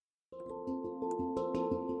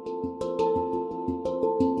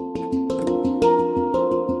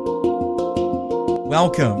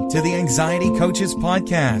Welcome to the Anxiety Coaches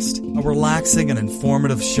Podcast, a relaxing and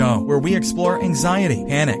informative show where we explore anxiety,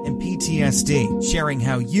 panic, and PTSD, sharing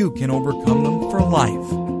how you can overcome them for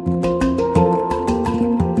life.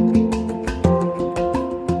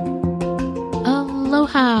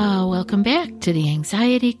 Aloha! Welcome back to the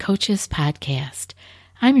Anxiety Coaches Podcast.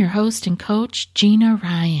 I'm your host and coach, Gina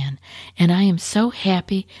Ryan, and I am so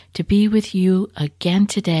happy to be with you again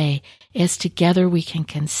today as together we can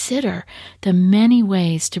consider the many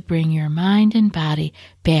ways to bring your mind and body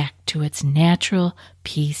back to its natural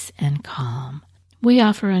peace and calm. We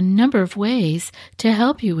offer a number of ways to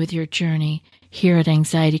help you with your journey here at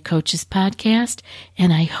Anxiety Coaches Podcast,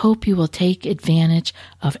 and I hope you will take advantage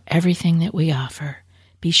of everything that we offer.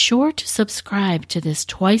 Be sure to subscribe to this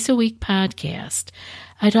twice-a-week podcast.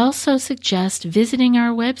 I'd also suggest visiting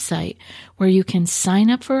our website where you can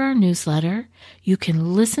sign up for our newsletter, you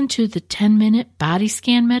can listen to the 10-minute body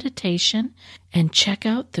scan meditation, and check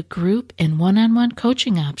out the group and one-on-one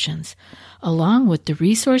coaching options, along with the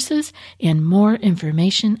resources and more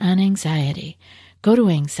information on anxiety. Go to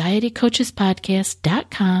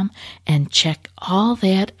anxietycoachespodcast.com and check all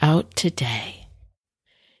that out today.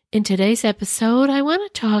 In today's episode, I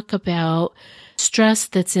want to talk about stress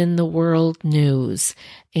that's in the world news,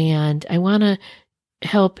 and I want to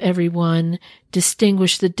help everyone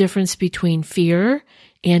distinguish the difference between fear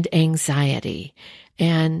and anxiety.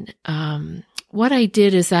 And what I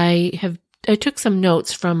did is I took some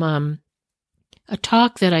notes from a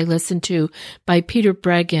talk that I listened to by Peter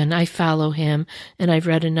Breggin. I follow him, and I've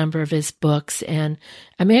read a number of his books, and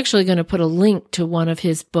I'm actually going to put a link to one of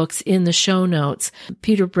his books in the show notes.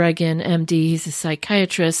 Peter Breggin, MD, he's a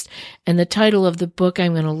psychiatrist, and the title of the book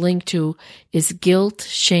I'm going to link to is Guilt,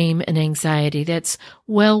 Shame, and Anxiety. That's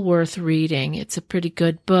well worth reading. It's a pretty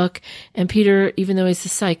good book, and Peter, even though he's a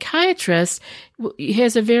psychiatrist, he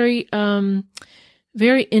has a very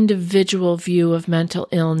individual view of mental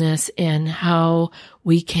illness and how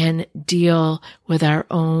we can deal with our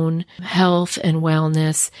own health and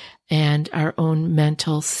wellness and our own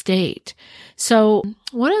mental state. So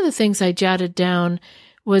one of the things I jotted down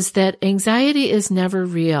was that anxiety is never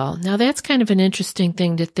real. Now that's kind of an interesting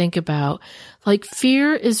thing to think about. Like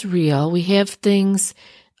fear is real. We have things,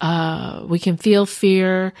 we can feel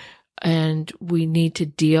fear and we need to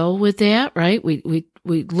deal with that, right? We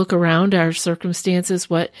look around our circumstances,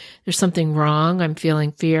 there's something wrong, I'm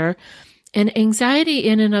feeling fear. And anxiety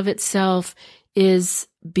in and of itself is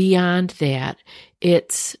beyond that.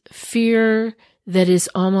 It's fear that is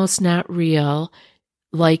almost not real,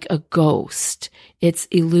 like a ghost. It's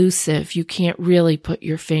elusive. You can't really put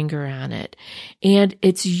your finger on it. And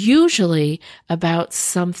it's usually about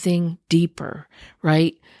something deeper,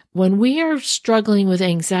 right? When we are struggling with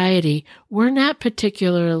anxiety, we're not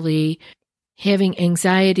particularly having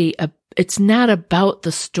anxiety. It's not about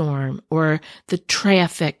the storm or the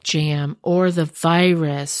traffic jam or the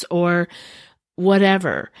virus or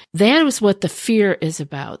whatever. That is what the fear is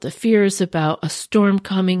about. The fear is about a storm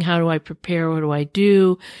coming. How do I prepare? What do I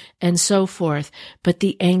do? And so forth. But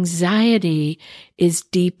the anxiety is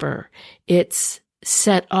deeper. It's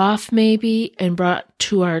set off maybe and brought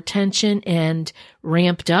to our attention and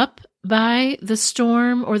ramped up by the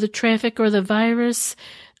storm or the traffic or the virus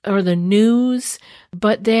or the news,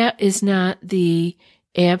 but that is not the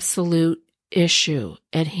absolute issue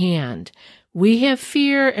at hand. We have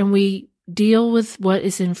fear and we deal with what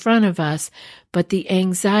is in front of us, but the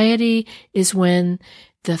anxiety is when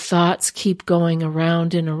the thoughts keep going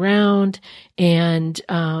around and around, and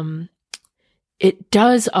it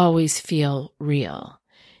does always feel real.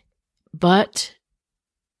 But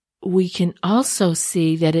we can also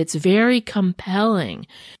see that it's very compelling.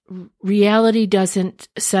 Reality doesn't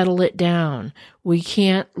settle it down. We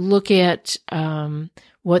can't look at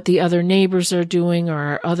what the other neighbors are doing or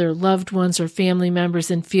our other loved ones or family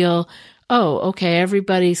members and feel, oh, okay,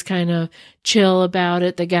 everybody's kind of chill about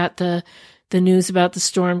it. They got the news about the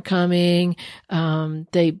storm coming.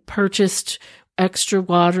 They purchased extra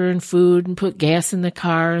water and food and put gas in the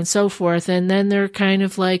car and so forth. And then they're kind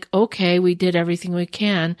of like, okay, we did everything we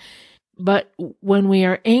can. But when we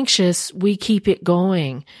are anxious, we keep it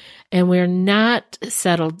going and we're not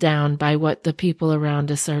settled down by what the people around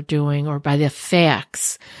us are doing or by the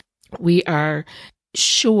facts. We are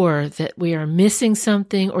sure that we are missing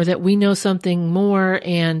something or that we know something more,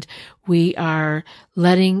 and we are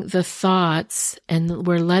letting the thoughts and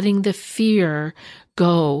we're letting the fear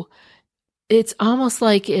go. It's almost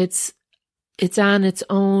like it's on its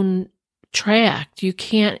own track.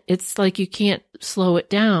 It's like you can't slow it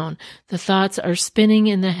down. The thoughts are spinning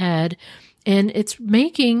in the head And it's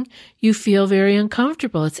making you feel very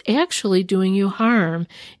uncomfortable. It's actually doing you harm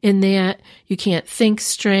in that you can't think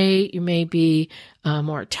straight. You may be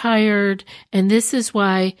more tired. And this is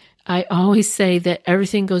why I always say that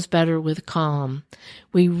everything goes better with calm.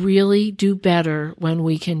 We really do better when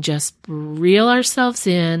we can just reel ourselves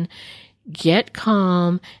in, get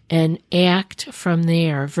calm, and act from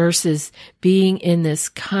there versus being in this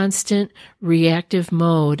constant reactive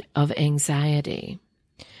mode of anxiety.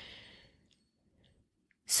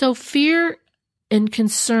 So fear and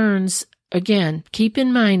concerns, again, keep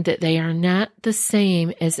in mind that they are not the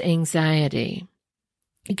same as anxiety.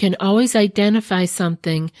 You can always identify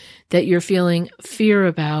something that you're feeling fear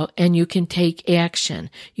about and you can take action.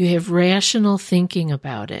 You have rational thinking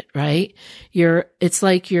about it, right? It's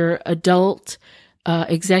like your adult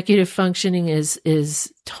executive functioning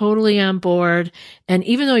is totally on board. And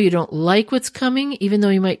even though you don't like what's coming, even though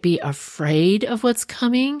you might be afraid of what's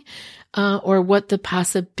coming, or what the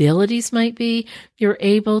possibilities might be, you're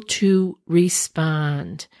able to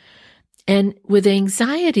respond. And with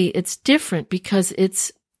anxiety, it's different because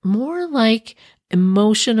it's more like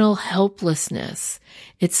emotional helplessness.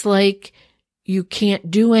 It's like you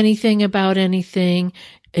can't do anything about anything.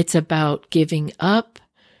 It's about giving up.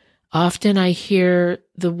 Often I hear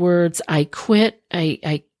the words, I quit,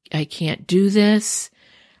 I can't do this,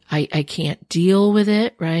 I can't deal with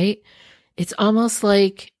it, right? It's almost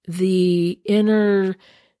like the inner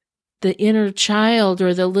child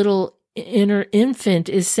or the little inner infant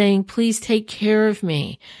is saying, please take care of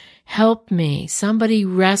me, help me, somebody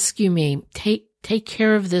rescue me, take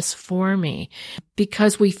care of this for me,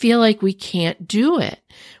 because we feel like we can't do it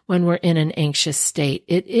when we're in an anxious state.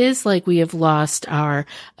 It is like we have lost our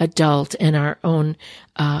adult and our own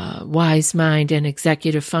wise mind and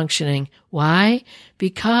executive functioning. Why?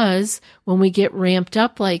 Because when we get ramped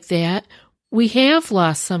up like that, we have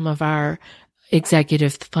lost some of our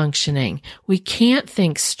executive functioning. We can't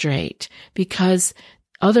think straight because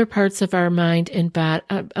other parts of our mind and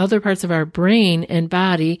other parts of our brain and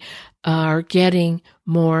body are getting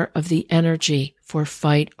more of the energy for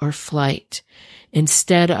fight or flight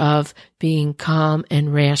instead of being calm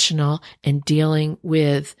and rational and dealing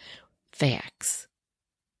with facts.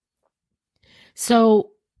 So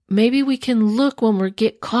maybe we can look when we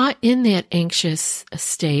get caught in that anxious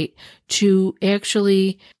state to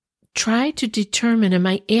actually try to determine, am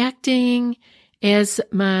I acting as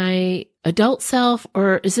my adult self,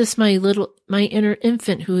 or is this my inner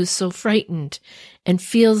infant who is so frightened and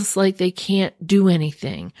feels like they can't do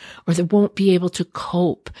anything or they won't be able to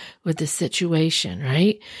cope with the situation,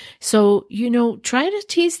 right? So, try to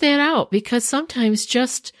tease that out, because sometimes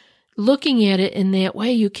just looking at it in that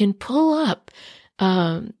way, you can pull up,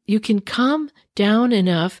 you can calm down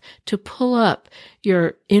enough to pull up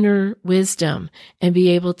your inner wisdom and be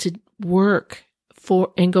able to work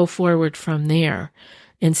and go forward from there,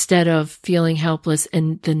 instead of feeling helpless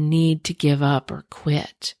and the need to give up or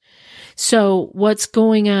quit. So what's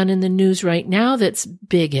going on in the news right now that's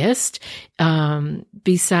biggest,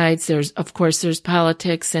 besides there's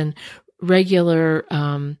politics and regular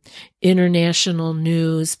international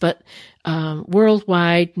news, but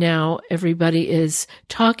worldwide now everybody is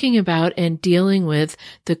talking about and dealing with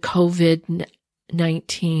the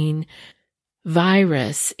COVID-19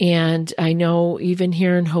 virus. And I know even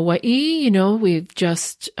here in Hawaii, we've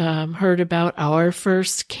just heard about our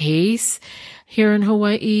first case here in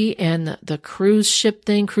Hawaii, and the cruise ship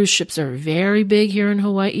thing. Cruise ships are very big here in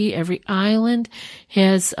Hawaii. Every island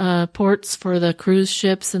has ports for the cruise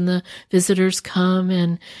ships, and the visitors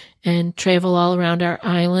come and travel all around our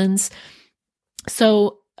islands.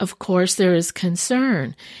 So, of course, there is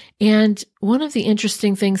concern. And one of the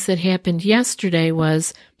interesting things that happened yesterday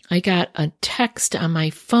was I got a text on my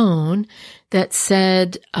phone that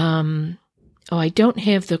said, I don't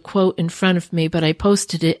have the quote in front of me, but I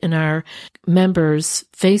posted it in our members'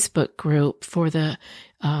 Facebook group for the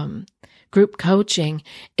group coaching.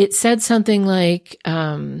 It said something like,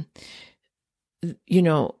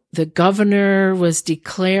 the governor was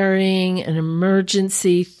declaring an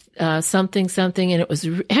emergency, something, and it was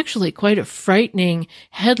actually quite a frightening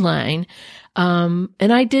headline. And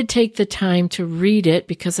I did take the time to read it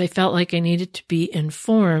because I felt like I needed to be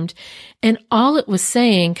informed. And all it was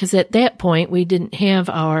saying, because at that point we didn't have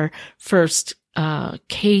our first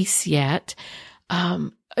case yet,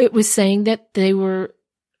 it was saying that they were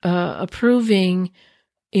approving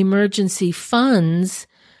emergency funds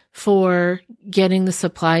for getting the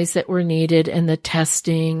supplies that were needed and the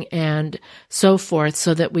testing and so forth,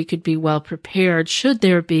 so that we could be well prepared should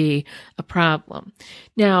there be a problem.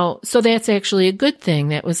 Now, so that's actually a good thing.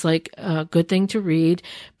 That was like a good thing to read.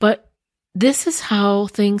 But this is how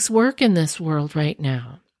things work in this world right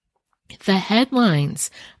now. The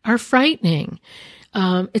headlines are frightening.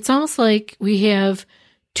 It's almost like we have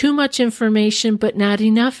too much information, but not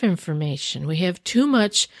enough information. We have too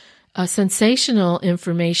much sensational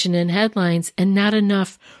information in headlines and not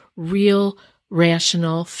enough real,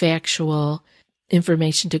 rational, factual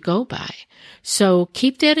information to go by. So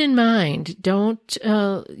keep that in mind. Don't,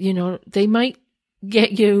 they might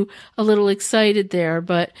get you a little excited there,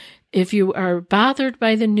 but if you are bothered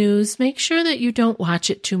by the news, make sure that you don't watch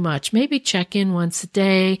it too much. Maybe check in once a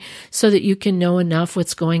day so that you can know enough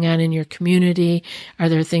what's going on in your community. Are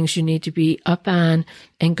there things you need to be up on,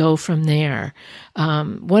 and go from there?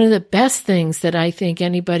 One of the best things that I think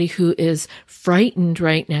anybody who is frightened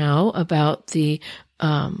right now about the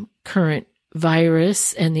current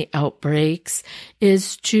virus and the outbreaks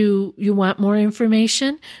is you want more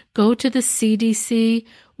information, go to the CDC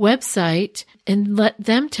website and let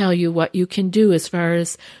them tell you what you can do as far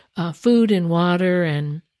as food and water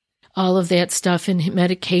and all of that stuff and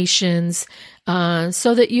medications,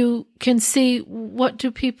 so that you can see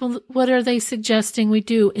what are they suggesting we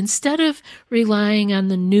do, instead of relying on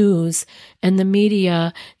the news and the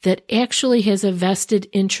media that actually has a vested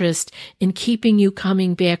interest in keeping you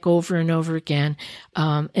coming back over and over again.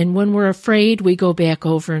 And when we're afraid, we go back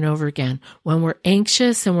over and over again. When we're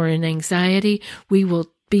anxious and we're in anxiety, we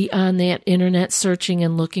will be on that internet searching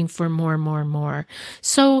and looking for more and more and more.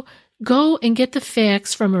 So go and get the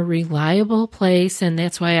facts from a reliable place, and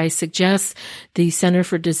that's why I suggest the Center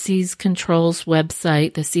for Disease Control's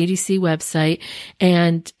website, the CDC website,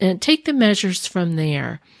 and take the measures from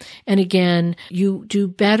there. And again, you do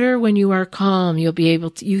better when you are calm. You'll be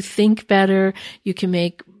able to, you think better, you can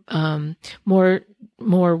make more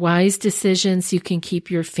wise decisions, you can keep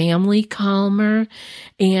your family calmer,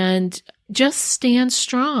 and just stand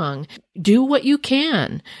strong. Do what you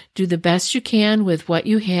can. Do the best you can with what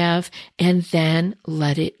you have, and then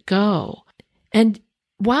let it go. And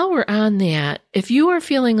while we're on that, if you are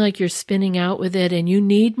feeling like you're spinning out with it and you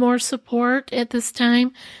need more support at this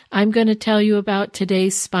time, I'm going to tell you about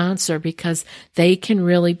today's sponsor, because they can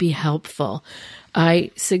really be helpful.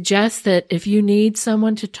 I suggest that if you need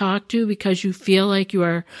someone to talk to because you feel like you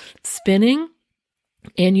are spinning,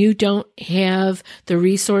 and you don't have the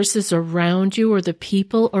resources around you or the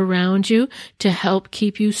people around you to help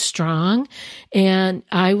keep you strong, and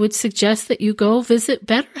I would suggest that you go visit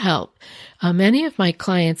BetterHelp. Many of my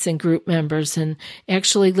clients and group members and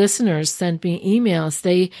actually listeners send me emails.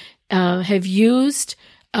 They have used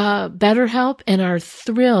BetterHelp and are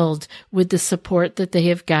thrilled with the support that they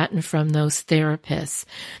have gotten from those therapists.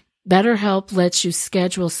 BetterHelp lets you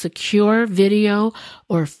schedule secure video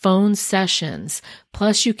or phone sessions.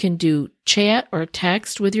 Plus, you can do chat or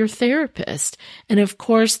text with your therapist. And of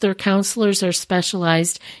course, their counselors are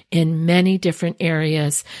specialized in many different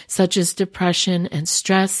areas, such as depression and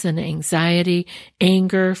stress and anxiety,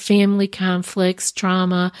 anger, family conflicts,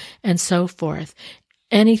 trauma, and so forth.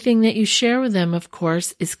 Anything that you share with them, of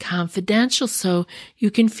course, is confidential, so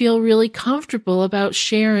you can feel really comfortable about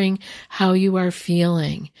sharing how you are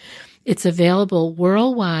feeling. It's available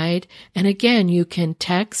worldwide, and again, you can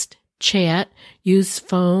text, chat, use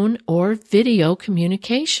phone or video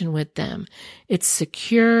communication with them. It's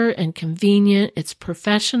secure and convenient, it's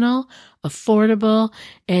professional, affordable,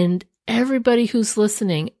 and everybody who's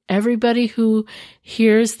listening, everybody who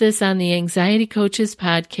hears this on the Anxiety Coaches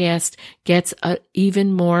podcast gets an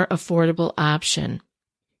even more affordable option.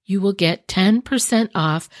 You will get 10%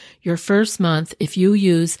 off your first month if you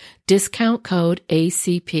use discount code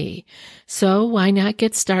ACP. So why not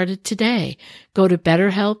get started today? Go to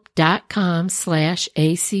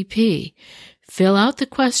betterhelp.com/ACP. Fill out the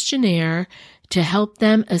questionnaire to help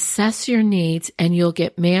them assess your needs, and you'll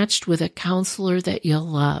get matched with a counselor that you'll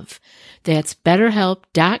love. That's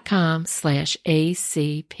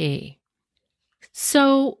betterhelp.com/ACP.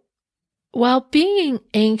 So while being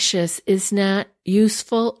anxious is not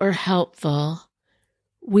useful or helpful,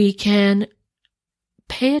 we can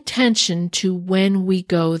pay attention to when we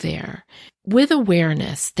go there with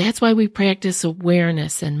awareness. That's why we practice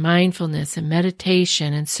awareness and mindfulness and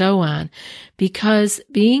meditation and so on, because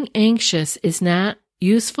being anxious is not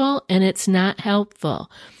useful and it's not helpful.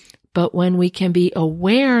 But when we can be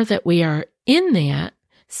aware that we are in that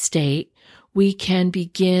state, we can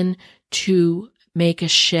begin to make a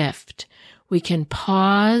shift. We can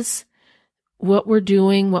pause what we're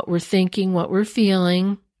doing, what we're thinking, what we're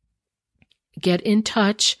feeling, get in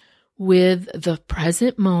touch with the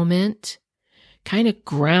present moment, kind of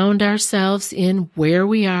ground ourselves in where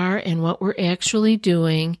we are and what we're actually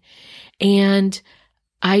doing, and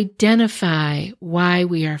identify why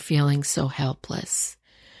we are feeling so helpless.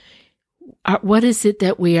 What is it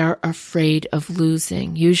that we are afraid of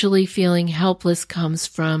losing? Usually feeling helpless comes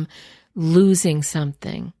from losing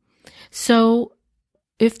something. So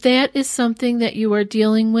if that is something that you are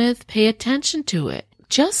dealing with, pay attention to it.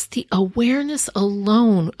 Just the awareness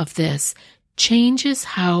alone of this changes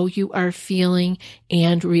how you are feeling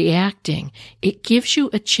and reacting. It gives you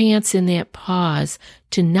a chance in that pause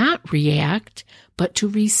to not react, but to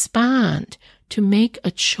respond, to make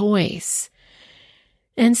a choice.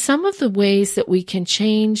 And some of the ways that we can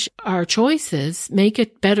change our choices, make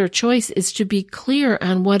a better choice, is to be clear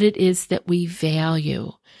on what it is that we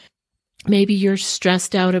value. Maybe you're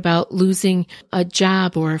stressed out about losing a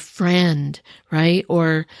job or a friend, right?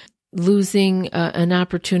 Or losing an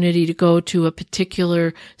opportunity to go to a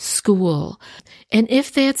particular school. And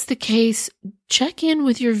if that's the case, check in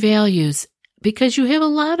with your values, because you have a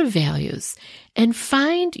lot of values, and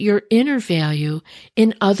find your inner value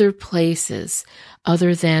in other places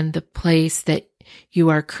other than the place that you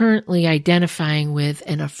are currently identifying with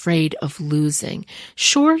and afraid of losing.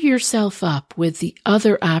 Shore yourself up with the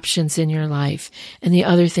other options in your life and the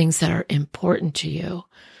other things that are important to you.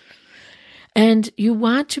 And you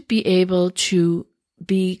want to be able to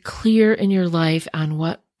be clear in your life on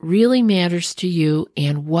what really matters to you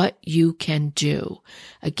and what you can do.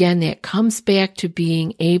 Again, that comes back to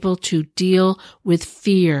being able to deal with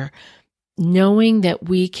fear, knowing that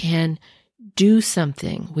we can do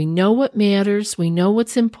something. We know what matters, we know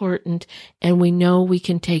what's important, and we know we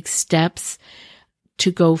can take steps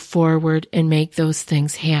to go forward and make those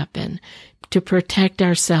things happen, to protect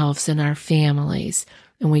ourselves and our families.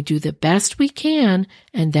 And we do the best we can,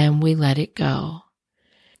 and then we let it go.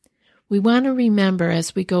 We want to remember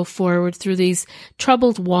as we go forward through these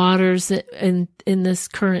troubled waters in this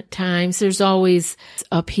current times, there's always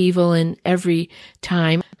upheaval in every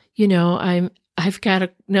time. You know, I've got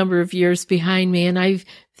a number of years behind me, and I've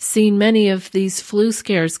seen many of these flu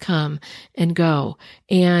scares come and go,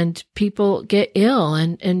 and people get ill,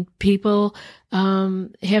 and people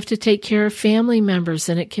have to take care of family members,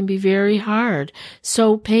 and it can be very hard.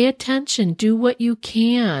 So pay attention, do what you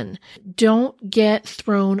can. Don't get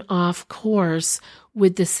thrown off course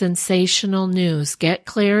with the sensational news. Get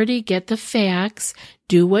clarity, get the facts,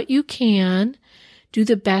 do what you can, do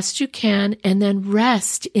the best you can, and then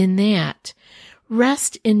rest in that.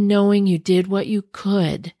 Rest in knowing you did what you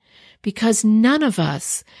could, because none of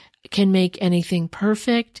us can make anything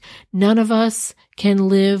perfect. None of us can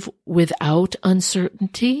live without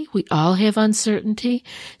uncertainty. We all have uncertainty.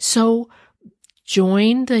 So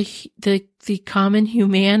join the Common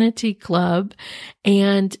Humanity Club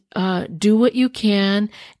and do what you can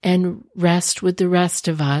and rest with the rest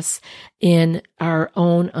of us in our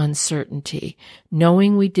own uncertainty,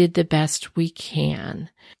 knowing we did the best we can.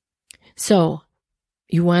 So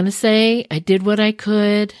you want to say, I did what I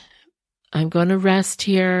could. I'm going to rest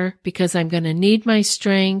here because I'm going to need my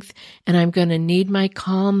strength and I'm going to need my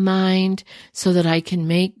calm mind so that I can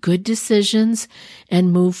make good decisions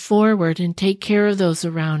and move forward and take care of those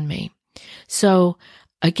around me. So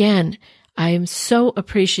again, I am so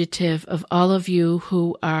appreciative of all of you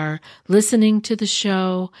who are listening to the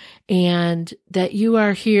show and that you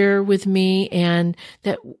are here with me and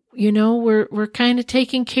that, you know, we're kind of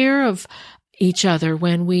taking care of each other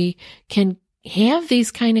when we can have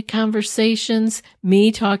these kind of conversations,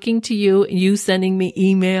 me talking to you, you sending me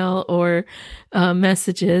email or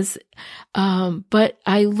messages. But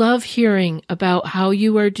I love hearing about how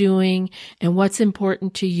you are doing and what's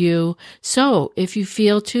important to you. So if you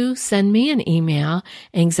feel to, send me an email,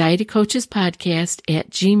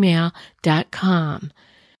 anxietycoachespodcast@gmail.com.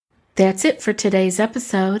 That's it for today's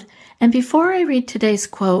episode. And before I read today's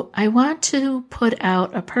quote, I want to put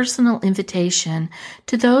out a personal invitation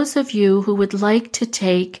to those of you who would like to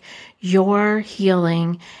take your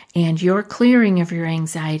healing and your clearing of your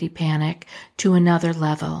anxiety panic to another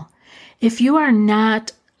level. If you are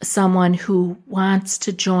not someone who wants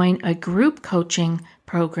to join a group coaching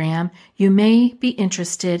program, you may be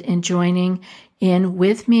interested in joining in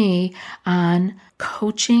with me on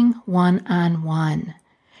Coaching One-on-One.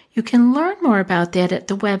 You can learn more about that at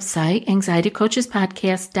the website,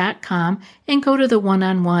 anxietycoachespodcast.com, and go to the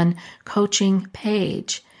one-on-one coaching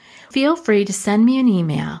page. Feel free to send me an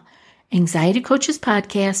email,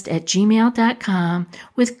 anxietycoachespodcast@gmail.com,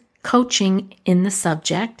 with coaching in the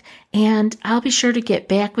subject, and I'll be sure to get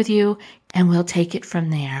back with you, and we'll take it from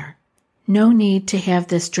there. No need to have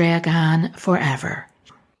this drag on forever.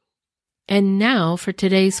 And now for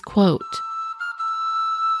today's quote.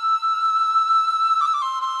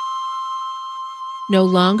 No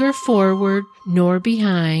longer forward nor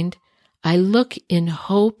behind, I look in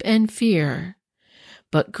hope and fear,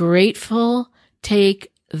 but grateful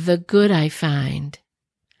take the good I find,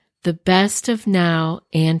 the best of now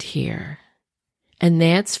and here. And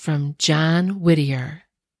that's from John Whittier.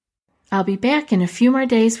 I'll be back in a few more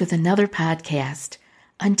days with another podcast.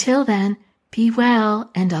 Until then, be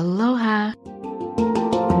well and aloha.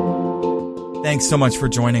 Thanks so much for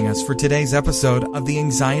joining us for today's episode of the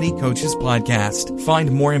Anxiety Coaches Podcast.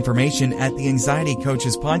 Find more information at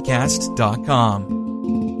theanxietycoachespodcast.com.